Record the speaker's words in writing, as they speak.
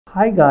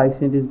Hi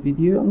guys, in this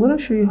video I'm going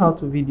to show you how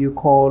to video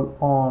call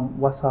on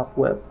WhatsApp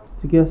web.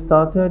 To get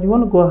started, you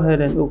want to go ahead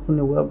and open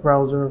a web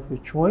browser of your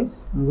choice.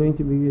 I'm going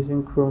to be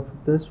using Chrome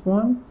for this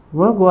one. You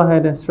want to go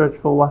ahead and search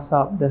for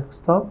WhatsApp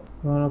desktop.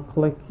 You want to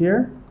click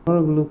here. You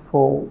want to look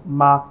for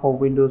Mac or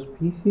Windows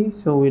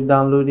PC, so we're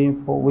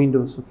downloading for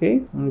Windows.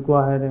 Okay, I'm going to go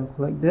ahead and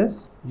click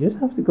this. You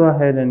just have to go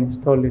ahead and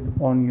install it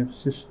on your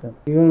system.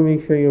 You want to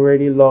make sure you're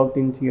already logged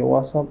into your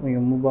WhatsApp on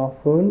your mobile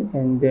phone,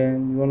 and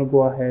then you want to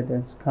go ahead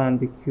and scan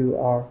the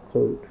QR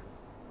code.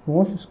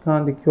 Once you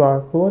scan the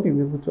QR code, you'll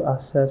be able to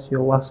access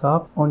your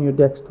WhatsApp on your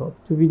desktop.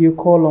 To video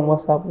call on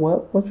WhatsApp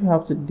web, what you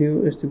have to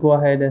do is to go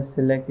ahead and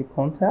select the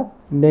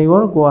contacts, and then you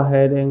want to go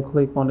ahead and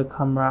click on the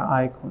camera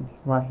icon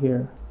right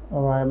here.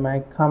 Alright,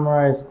 my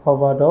camera is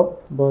covered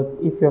up, but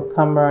if your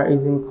camera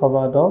isn't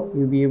covered up,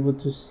 you'll be able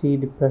to see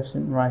the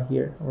person right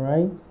here.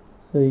 Alright,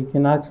 so you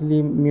can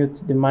actually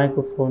mute the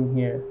microphone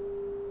here.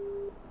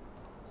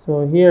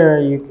 So here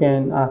you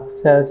can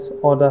access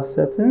other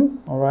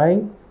settings.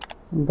 Alright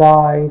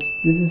guys,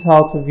 this is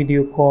how to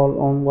video call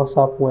on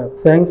WhatsApp web.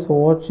 Thanks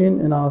for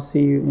watching, and I'll see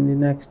you in the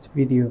next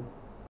video.